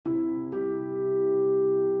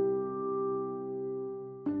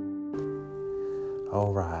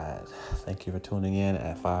All right. Thank you for tuning in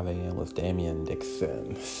at 5 a.m. with Damian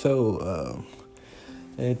Dixon. So,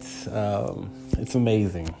 it's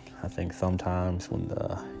amazing. I think sometimes when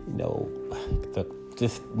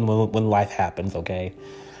when life happens, okay.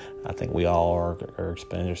 I think we all are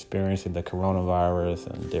experiencing the coronavirus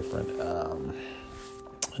and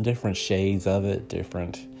different shades of it,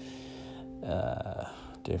 different.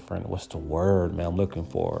 What's the word, man, I'm looking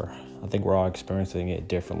for? I think we're all experiencing it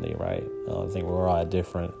differently, right? I think we're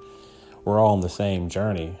all on the same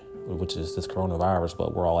journey, which is this coronavirus,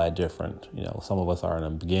 but we're all at different, some of us are in the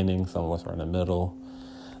beginning, some of us are in the middle,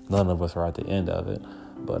 none of us are at the end of it,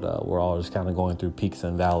 but we're all just kind of going through peaks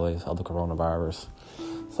and valleys of the coronavirus.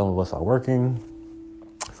 Some of us are working,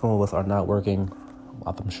 some of us are not working.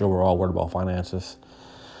 I'm sure we're all worried about finances,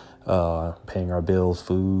 paying our bills,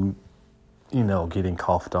 food, getting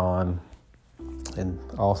coughed on. And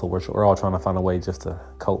also we're all trying to find a way just to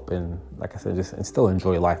cope and, like I said, and still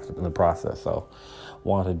enjoy life in the process. So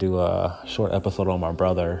wanted to do a short episode on my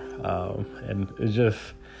brother. And it's just,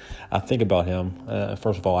 I think about him.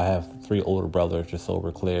 First of all, I have 3 older brothers, just so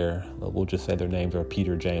we're clear. We'll just say their names are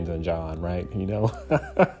Peter, James, and John, right? You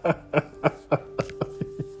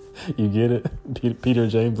get it? Peter,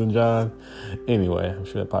 James, and John. Anyway, I'm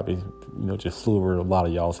sure that probably, just flew over a lot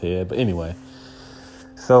of y'all's head. But anyway,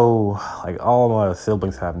 so like all my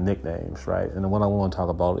siblings have nicknames, right? And the one I want to talk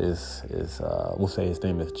about is we'll say his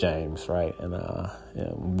name is James, right? And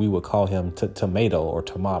we would call him Tomato or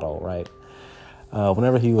Tomato, right?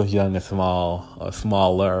 Whenever he was young and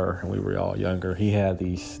smaller, and we were all younger, he had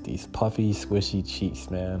these puffy, squishy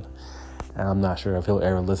cheeks, man. And I'm not sure if he'll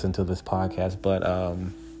ever listen to this podcast, but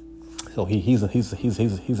so he's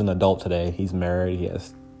an adult today. He's married. He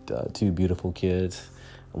has 2 beautiful kids,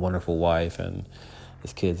 a wonderful wife, and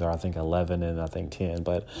his kids are, I think, 11 and I think 10.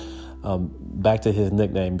 But back to his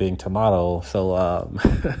nickname being Tomato. So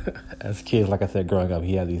as kids, like I said, growing up,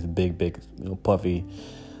 he had these big, puffy,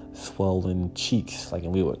 swollen cheeks. Like,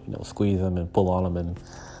 and we would, squeeze him and pull on him and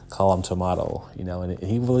call him Tomato. And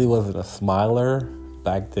he really wasn't a smiler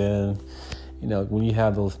back then. When you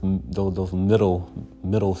have those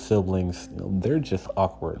middle siblings, they're just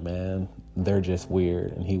awkward, man. They're just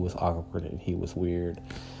weird, and he was awkward and he was weird.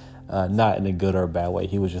 Not in a good or bad way.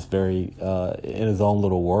 He was just very in his own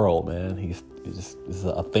little world, man. He's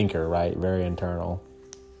a thinker, right? Very internal.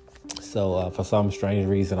 So for some strange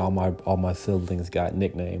reason, all my siblings got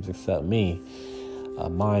nicknames except me.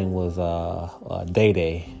 Mine was Day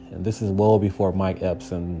Day, and this is well before Mike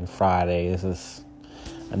Epps and Friday.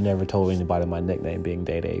 I never told anybody my nickname being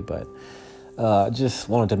Day Day, but just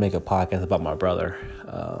wanted to make a podcast about my brother.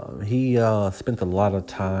 He spent a lot of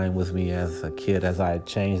time with me as a kid as I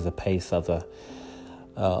changed the pace of the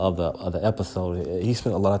episode. He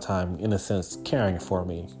spent a lot of time, in a sense, caring for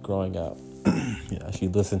me growing up. If you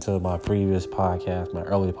listen to my previous podcast, my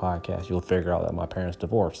early podcast, you'll figure out that my parents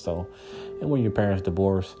divorced. So, and when your parents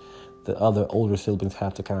divorce, the other older siblings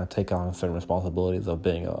have to kind of take on certain responsibilities of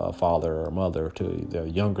being a father or mother to their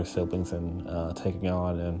younger siblings and taking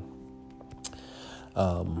on. And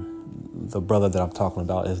the brother that I'm talking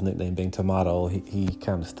about, his nickname being Tomato, he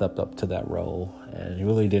kind of stepped up to that role, and he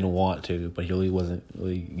really didn't want to, but he really wasn't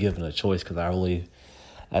really given a choice because I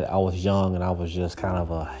was young and I was just kind of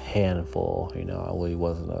a handful. I really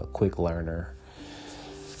wasn't a quick learner,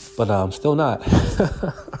 but I'm still not.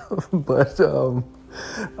 But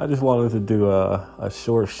I just wanted to do a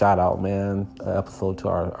short shout out, man, episode to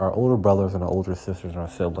our older brothers and our older sisters and our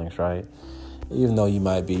siblings, right? Even though you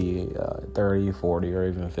might be 30, 40, or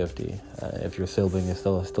even 50, if your sibling is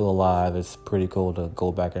still alive, it's pretty cool to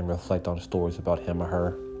go back and reflect on stories about him or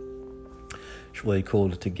her. It's really cool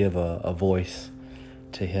to give a voice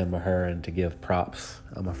to him or her and to give props.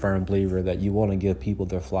 I'm a firm believer that you want to give people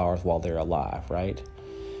their flowers while they're alive, right?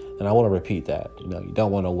 And I want to repeat that. You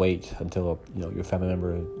don't want to wait until your family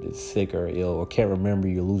member is sick or ill or can't remember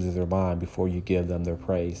you, loses their mind before you give them their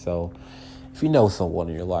praise. So if you know someone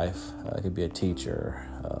in your life, it could be a teacher,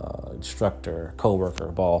 instructor, coworker,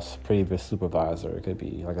 boss, previous supervisor. It could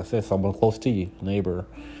be, like I said, someone close to you, neighbor,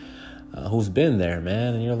 who's been there,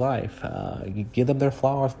 man, in your life. You give them their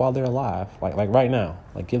flowers while they're alive, like right now.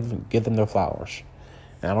 Like give them their flowers.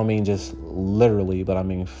 And I don't mean just literally, but I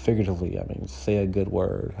mean figuratively. I mean, say a good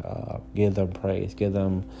word, give them praise, give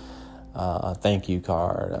them a thank you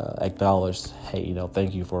card, acknowledge, hey,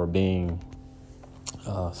 thank you for being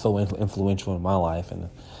so influential in my life, and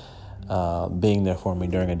being there for me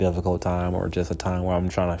during a difficult time or just a time where I'm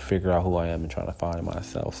trying to figure out who I am and trying to find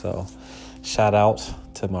myself. So shout out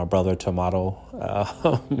to my brother Tomato,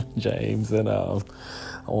 James, and I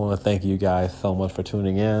want to thank you guys so much for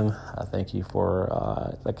tuning in. I thank you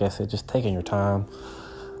for, like I said, just taking your time.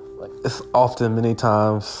 It's often, many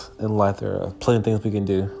times in life, there are plenty of things we can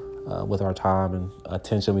do with our time and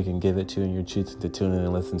attention we can give it to, and you're choosing to tune in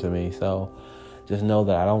and listen to me. So just know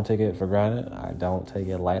that I don't take it for granted. I don't take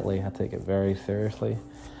it lightly. I take it very seriously.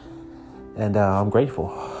 And I'm grateful.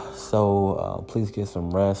 So please get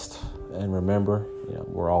some rest. And remember,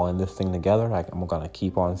 we're all in this thing together. I'm going to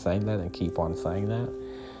keep on saying that and keep on saying that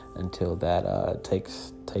until that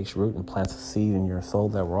takes root and plants a seed in your soul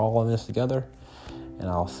that we're all in this together. And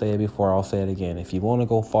I'll say it before, I'll say it again. If you want to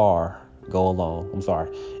go far, go alone.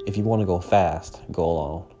 If you want to go fast, go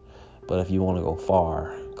alone. But if you want to go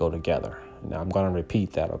far, go together. Now, I'm going to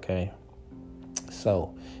repeat that, okay?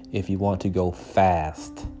 So, if you want to go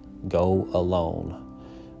fast, go alone.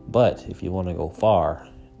 But if you want to go far,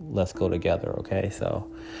 let's go together, okay?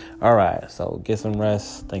 So, all right. So, get some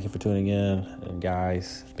rest. Thank you for tuning in. And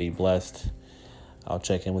guys, be blessed. I'll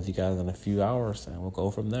check in with you guys in a few hours, and we'll go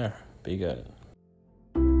from there. Be good.